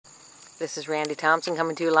This is Randi Thompson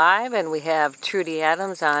coming to you live, and we have Trudy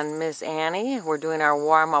Adams on Miss Annie. We're doing our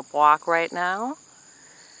warm-up walk right now.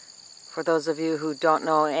 For those of you who don't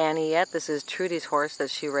know Annie yet, this is Trudy's horse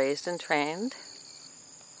that she raised and trained.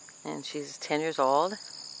 And she's 10 years old.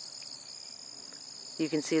 You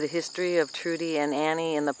can see the history of Trudy and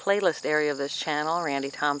Annie in the playlist area of this channel,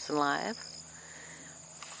 Randi Thompson Live.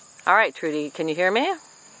 All right, Trudy, can you hear me?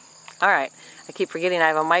 All right. I keep forgetting I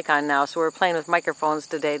have a mic on now, so we're playing with microphones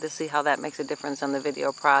today to see how that makes a difference on the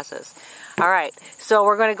video process. All right, so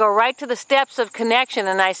we're going to go right to the steps of connection,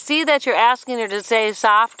 and I see that you're asking her to say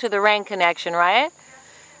soft to the rein connection, right?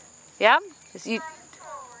 Yep?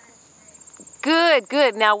 Good,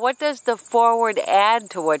 good. Now, what does the forward add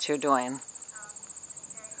to what you're doing?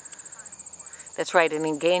 That's right, it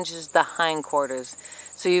engages the hindquarters.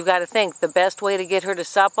 So you've got to think, the best way to get her to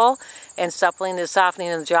supple, and suppling is softening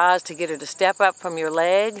in the jaws, to get her to step up from your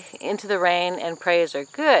leg into the rein and praise her.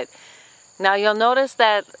 Good. Now you'll notice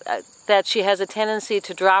that she has a tendency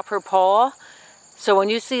to drop her pole. So when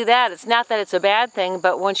you see that, it's not that it's a bad thing,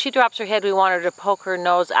 but when she drops her head, we want her to poke her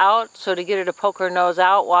nose out. So to get her to poke her nose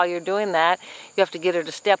out while you're doing that, you have to get her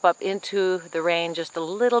to step up into the rein just a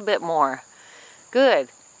little bit more. Good.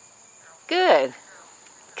 Good.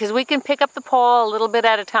 Because we can pick up the pole a little bit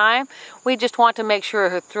at a time. We just want to make sure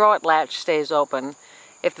her throat latch stays open.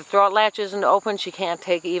 If the throat latch isn't open, she can't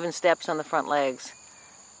take even steps on the front legs.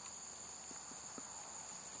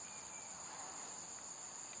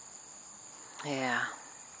 Yeah.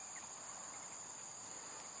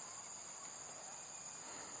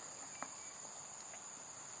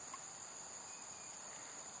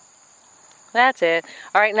 That's it.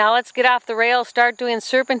 All right, now let's get off the rail, start doing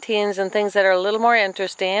serpentines and things that are a little more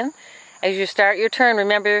interesting. As you start your turn,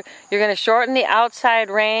 remember, you're going to shorten the outside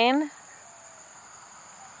rein.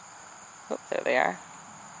 Oh, there they are.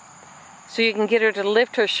 So you can get her to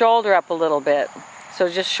lift her shoulder up a little bit. So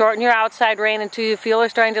just shorten your outside rein until you feel her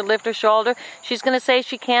starting to lift her shoulder. She's going to say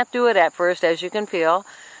she can't do it at first, as you can feel.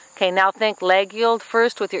 Okay, now think leg yield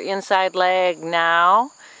first with your inside leg.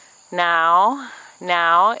 Now,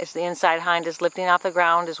 it's the inside hind is lifting off the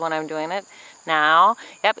ground is when I'm doing it. Now,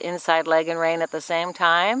 yep, inside leg and rein at the same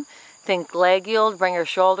time. Think leg yield, bring your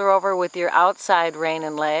shoulder over with your outside rein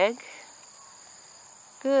and leg.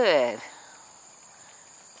 Good.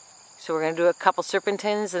 So we're going to do a couple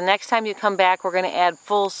serpentines. The next time you come back, we're going to add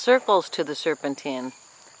full circles to the serpentine,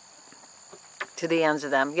 to the ends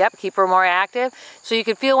of them. Yep, keep her more active. So you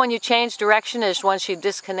can feel when you change direction is when she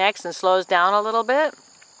disconnects and slows down a little bit.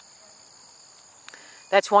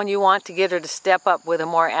 That's when you want to get her to step up with a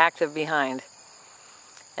more active behind.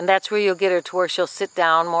 And that's where you'll get her to where she'll sit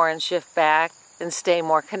down more and shift back and stay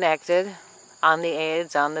more connected on the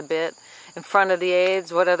aids, on the bit, in front of the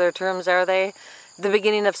aids. What other terms are they? The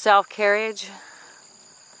beginning of self-carriage.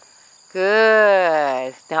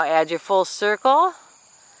 Good. Now add your full circle,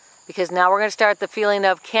 because now we're going to start the feeling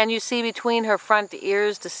of, can you see between her front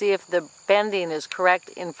ears to see if the bending is correct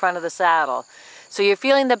in front of the saddle? So you're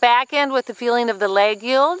feeling the back end with the feeling of the leg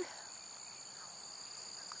yield.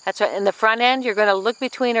 That's right. In the front end, you're going to look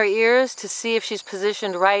between her ears to see if she's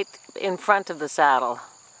positioned right in front of the saddle.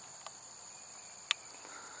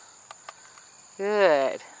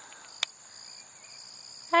 Good.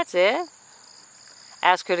 That's it.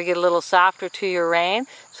 Ask her to get a little softer to your rein.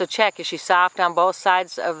 So check, is she soft on both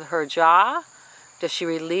sides of her jaw? Does she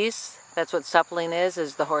release? That's what suppling is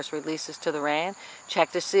the horse releases to the rein.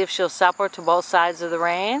 Check to see if she'll supple to both sides of the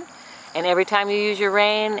rein. And every time you use your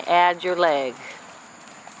rein, add your leg.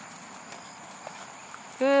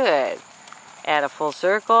 Good. Add a full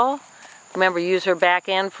circle. Remember, use her back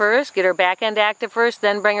end first. Get her back end active first,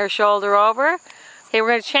 then bring her shoulder over. Okay, we're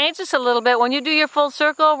going to change this a little bit. When you do your full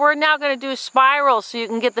circle, we're now going to do spiral so you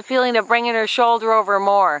can get the feeling of bringing her shoulder over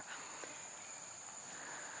more.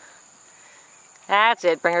 That's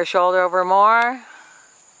it. Bring her shoulder over more.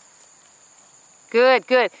 Good,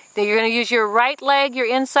 good. Now you're going to use your right leg, your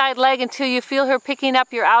inside leg, until you feel her picking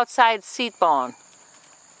up your outside seat bone.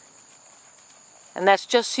 And that's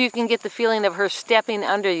just so you can get the feeling of her stepping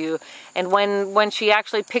under you. And when she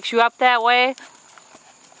actually picks you up that way,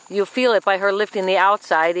 you'll feel it by her lifting the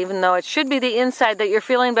outside, even though it should be the inside that you're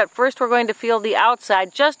feeling. But first we're going to feel the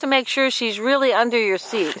outside just to make sure she's really under your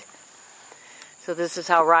seat. So this is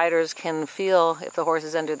how riders can feel if the horse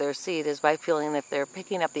is under their seat, is by feeling if they're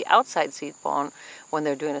picking up the outside seat bone when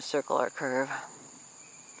they're doing a circle or curve.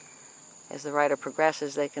 As the rider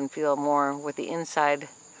progresses, they can feel more with the inside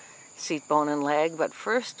seat bone and leg, but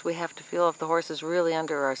first we have to feel if the horse is really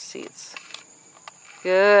under our seats.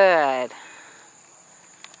 Good.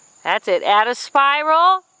 That's it. Add a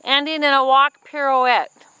spiral, ending in a walk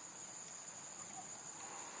pirouette.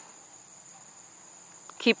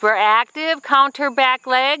 Keep her active. Count her back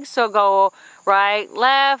legs. So go right,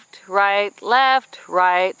 left, right, left,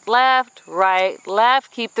 right, left, right,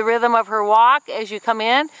 left. Keep the rhythm of her walk as you come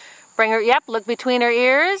in. Bring her, yep, look between her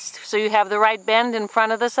ears so you have the right bend in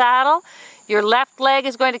front of the saddle. Your left leg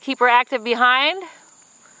is going to keep her active behind.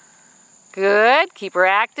 Good. Keep her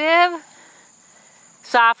active.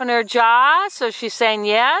 Soften her jaw so she's saying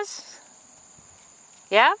yes.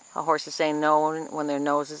 Yeah, a horse is saying no when their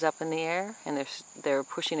nose is up in the air and they're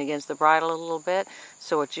pushing against the bridle a little bit.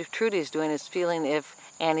 So what Trudy's doing is feeling if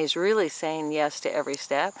Annie's really saying yes to every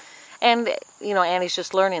step. And, you know, Annie's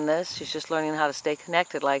just learning this. She's just learning how to stay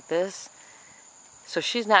connected like this. So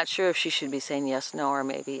she's not sure if she should be saying yes, no, or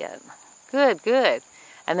maybe yet. Good, good.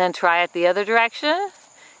 And then try it the other direction.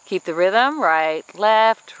 Keep the rhythm. Right,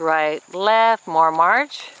 left, more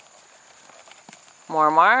march.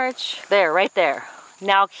 More march. There, right there.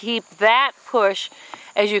 Now keep that push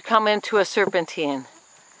as you come into a serpentine.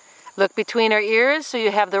 Look between her ears so you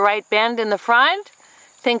have the right bend in the front.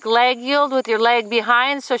 Think leg yield with your leg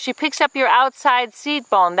behind so she picks up your outside seat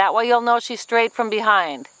bone. That way you'll know she's straight from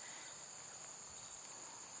behind.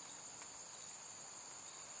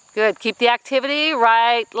 Good. Keep the activity.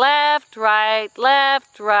 Right, left, right,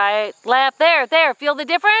 left, right, left. There, there. Feel the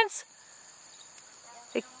difference?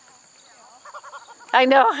 I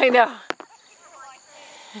know, I know.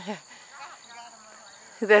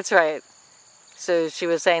 That's right. So she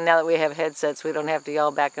was saying now that we have headsets, we don't have to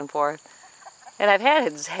yell back and forth. And I've had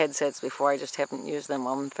headsets before, I just haven't used them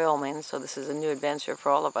while I'm filming, so this is a new adventure for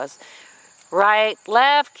all of us. Right,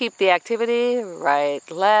 left, keep the activity. Right,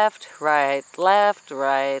 left, right, left,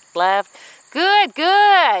 right, left. Good,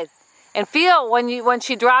 good. And feel when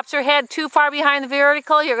she drops her head too far behind the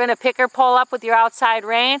vertical, you're going to pick her pole up with your outside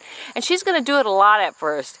rein. And she's going to do it a lot at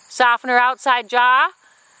first. Soften her outside jaw.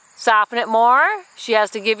 Soften it more. She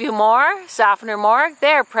has to give you more. Soften her more.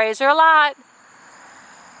 There, praise her a lot.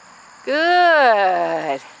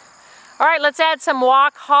 Good. All right, let's add some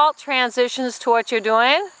walk-halt transitions to what you're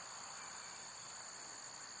doing.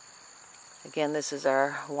 Again, this is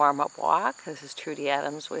our warm-up walk. This is Trudy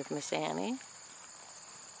Adams with Miss Annie.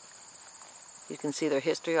 You can see their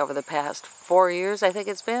history over the past 4 years, I think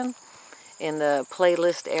it's been, in the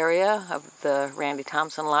playlist area of the Randi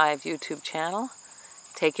Thompson Live YouTube channel.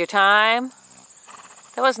 Take your time.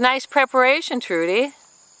 That was nice preparation, Trudy.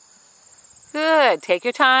 Good. Take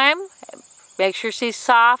your time. Make sure she's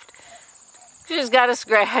soft. She's got a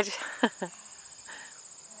scratch.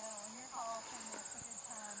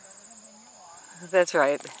 That's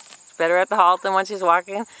right. It's better at the halt than when she's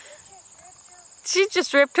walking. She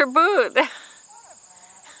just ripped her boot.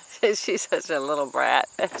 She's such a little brat.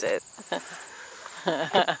 That's it.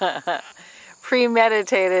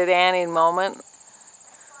 Premeditated Annie moment.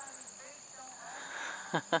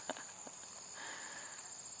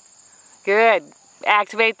 Good.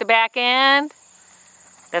 Activate the back end.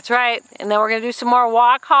 That's right. And then we're going to do some more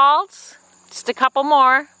walk halts. Just a couple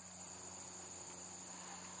more.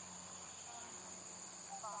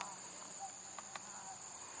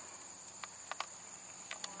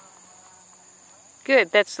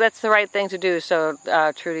 Good. That's the right thing to do. So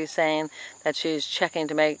Trudy's saying that she's checking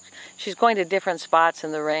to make, she's going to different spots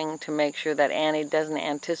in the ring to make sure that Annie doesn't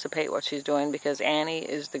anticipate what she's doing, because Annie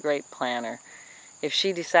is the great planner. If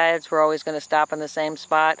she decides we're always going to stop in the same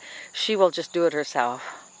spot, she will just do it herself.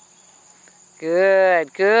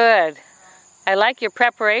 Good, good. I like your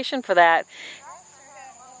preparation for that.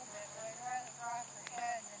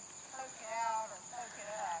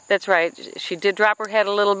 That's right. She did drop her head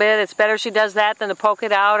a little bit. It's better she does that than to poke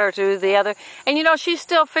it out or to do the other. And you know, she's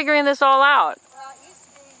still figuring this all out.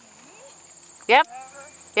 Yep.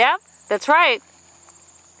 Yep. That's right.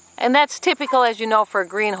 And that's typical, as you know, for a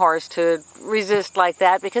green horse to resist like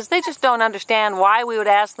that, because they just don't understand why we would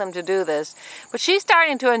ask them to do this. But she's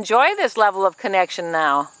starting to enjoy this level of connection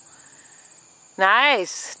now.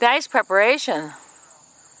 Nice. Nice preparation.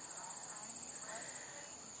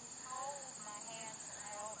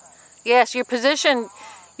 Yes, your position,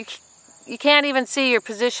 you can't even see your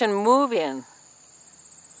position moving.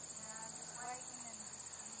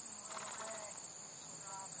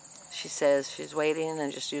 She says she's waiting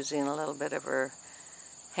and just using a little bit of her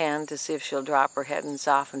hand to see if she'll drop her head and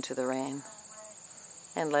soften to the rein.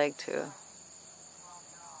 And leg too.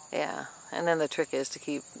 Yeah, and then the trick is to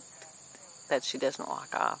keep that she doesn't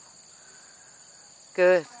walk off.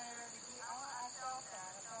 Good.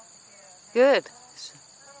 Good.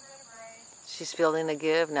 She's feeling a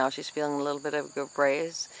give. Now she's feeling a little bit of a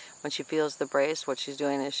brace. When she feels the brace, what she's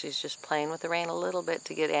doing is she's just playing with the rein a little bit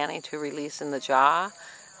to get Annie to release in the jaw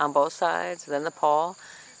on both sides, then the pole.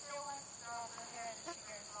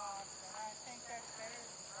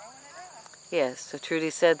 Yes, so Trudy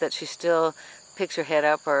said that she still picks her head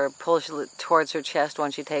up or pulls it towards her chest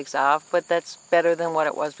when she takes off, but that's better than what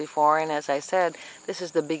it was before. And as I said, this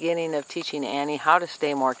is the beginning of teaching Annie how to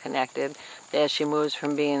stay more connected as she moves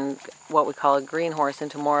from being what we call a green horse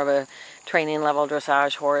into more of a training level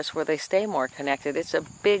dressage horse where they stay more connected. It's a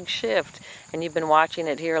big shift, and you've been watching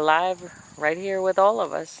it here live right here with all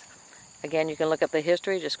of us. Again, you can look up the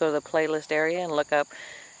history. Just go to the playlist area and look up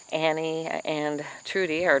Annie and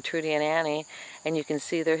Trudy, or Trudy and Annie, and you can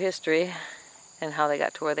see their history and how they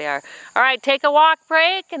got to where they are. All right, take a walk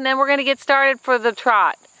break, and then we're going to get started for the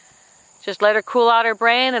trot. Just let her cool out her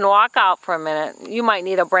brain and walk out for a minute. You might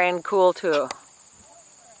need a brain cool too.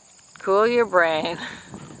 Cool your brain.